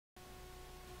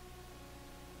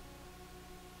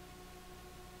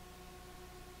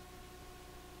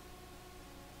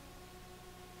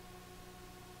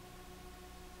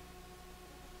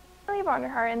Stephanie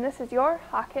Vonderhaar, and this is your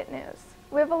Hhn News.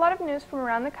 We have a lot of news from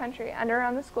around the country and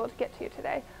around the school to get to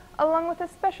today, along with a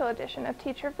special edition of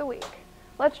Teacher of the Week.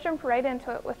 Let's jump right into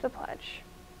it with the pledge.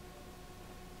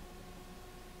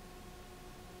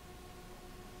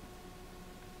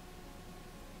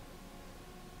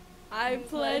 I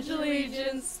pledge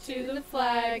allegiance to the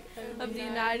flag of the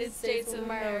United States of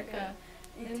America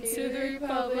and to the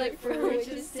republic for which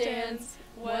it stands,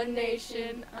 one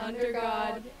nation, under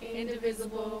God,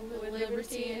 indivisible, with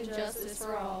liberty and justice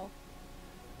for all.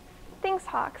 Thanks,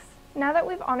 Hawks. Now that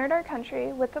we've honored our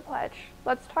country with the pledge,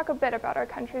 let's talk a bit about our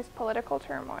country's political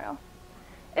turmoil.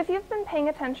 If you've been paying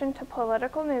attention to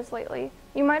political news lately,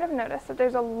 you might have noticed that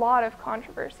there's a lot of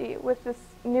controversy with this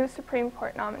new Supreme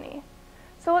Court nominee.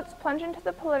 So let's plunge into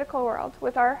the political world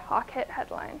with our Hhn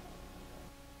headline.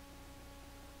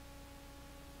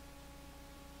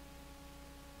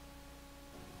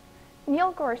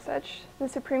 Neil Gorsuch, the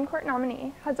Supreme Court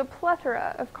nominee, has a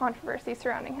plethora of controversy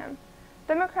surrounding him.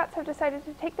 Democrats have decided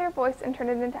to take their voice and turn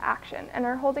it into action and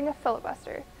are holding a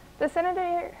filibuster. The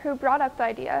senator who brought up the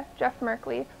idea, Jeff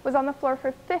Merkley, was on the floor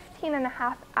for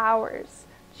 15.5 hours.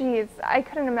 Geez, I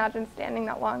couldn't imagine standing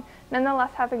that long,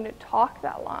 nonetheless having to talk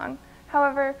that long.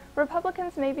 However,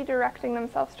 Republicans may be directing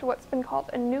themselves to what's been called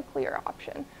a nuclear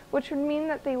option, which would mean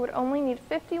that they would only need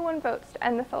 51 votes to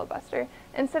end the filibuster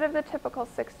instead of the typical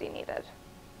 60 needed.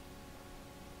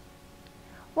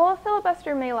 While a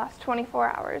filibuster may last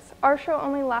 24 hours, our show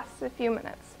only lasts a few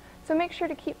minutes, so make sure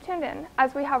to keep tuned in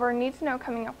as we have our Need to Know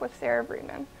coming up with Sarah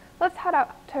Bremen. Let's head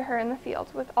out to her in the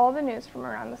field with all the news from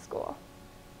around the school.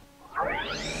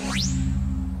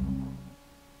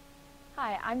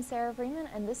 Hi, I'm Sarah Bremen,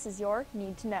 and this is your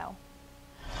Need to Know.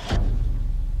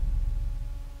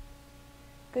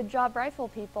 Good job, rifle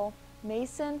people.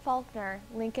 Mason Faulkner,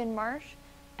 Lincoln Marsh,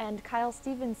 and Kyle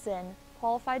Stevenson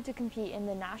qualified to compete in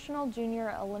the National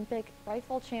Junior Olympic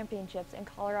Rifle Championships in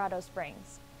Colorado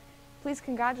Springs. Please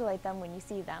congratulate them when you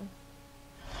see them.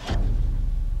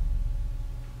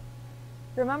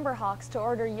 Remember, Hawks, to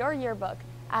order your yearbook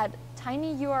at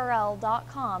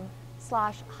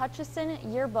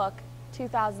tinyurl.com/Hutchison Yearbook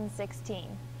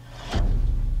 2016.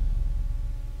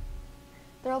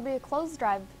 There will be a clothes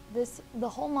drive the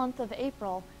whole month of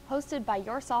April, hosted by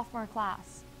your sophomore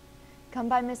class. Come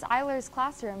by Miss Eiler's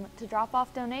classroom to drop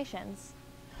off donations.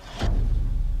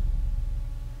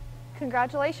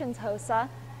 Congratulations, HOSA.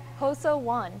 HOSA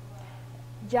won.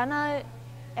 Jenna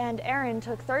and Aaron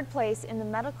took third place in the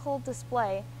medical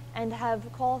display and have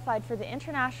qualified for the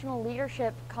International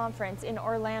Leadership Conference in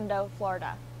Orlando,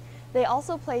 Florida. They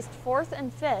also placed 4th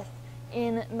and 5th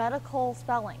in medical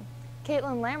spelling.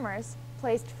 Caitlin Lammers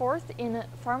placed 4th in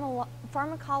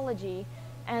pharmacology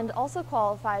and also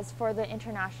qualifies for the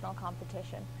international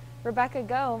competition. Rebecca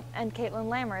Go and Caitlin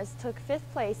Lammers took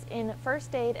 5th place in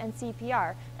first aid and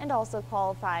CPR and also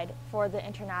qualified for the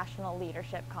International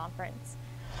Leadership Conference.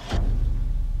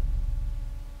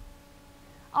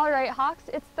 All right, Hawks,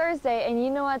 it's Thursday, and you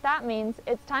know what that means.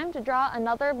 It's time to draw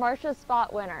another Marcia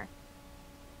Spot winner.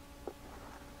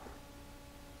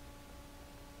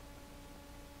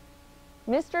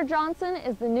 Mr. Johnson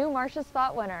is the new Marcia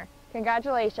Spot winner.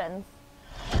 Congratulations.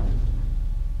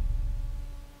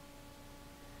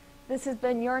 This has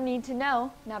been your Need to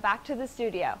Know. Now back to the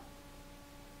studio.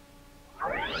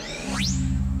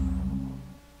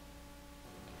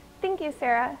 Thank you,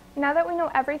 Sarah. Now that we know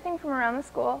everything from around the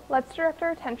school, let's direct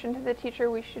our attention to the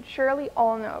teacher we should surely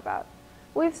all know about.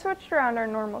 We've switched around our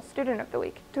normal Student of the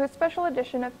Week to a special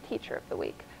edition of Teacher of the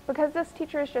Week, because this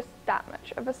teacher is just that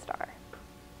much of a star.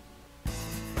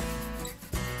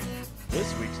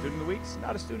 This week's Student of the Week's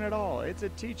not a student at all. It's a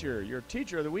teacher. Your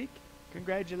Teacher of the Week.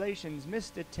 Congratulations,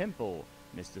 Mr. Temple.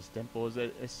 Mr. Temple is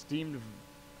an esteemed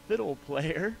fiddle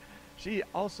player. She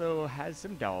also has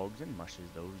some dogs and mushes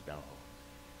those dogs.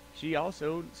 She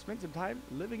also spent some time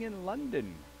living in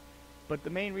London. But the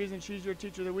main reason she's your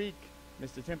Teacher of the Week,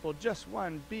 Mr. Temple just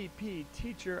won BP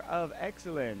Teacher of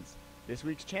Excellence. This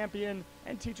week's champion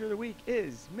and Teacher of the Week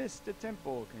is Mr.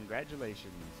 Temple.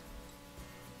 Congratulations.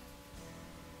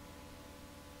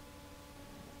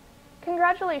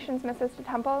 Congratulations, Mrs.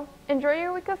 Temple. Enjoy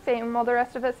your week of fame while the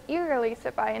rest of us eagerly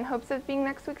sit by in hopes of being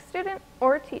next week's Student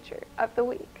or Teacher of the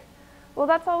Week. Well,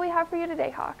 that's all we have for you today,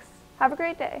 Hawks. Have a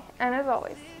great day, and as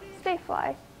always, stay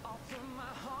fly.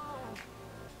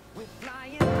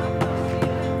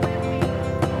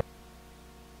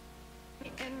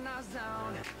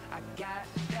 I got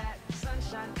that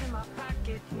sunshine in my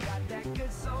pocket, got that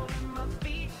good soul in my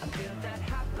feet. I feel that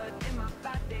hot blood in my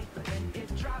body when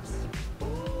it drops.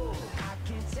 Ooh, I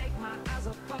can't take my eyes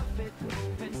off of it,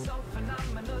 moving so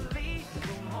phenomenally.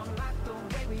 Come on, like the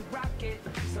way we rock it,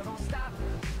 so don't stop.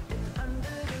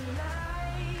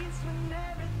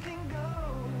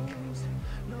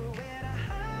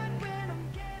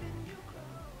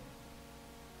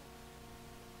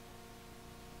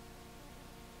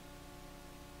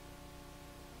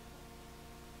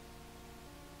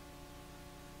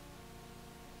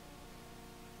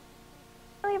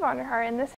 honor her in this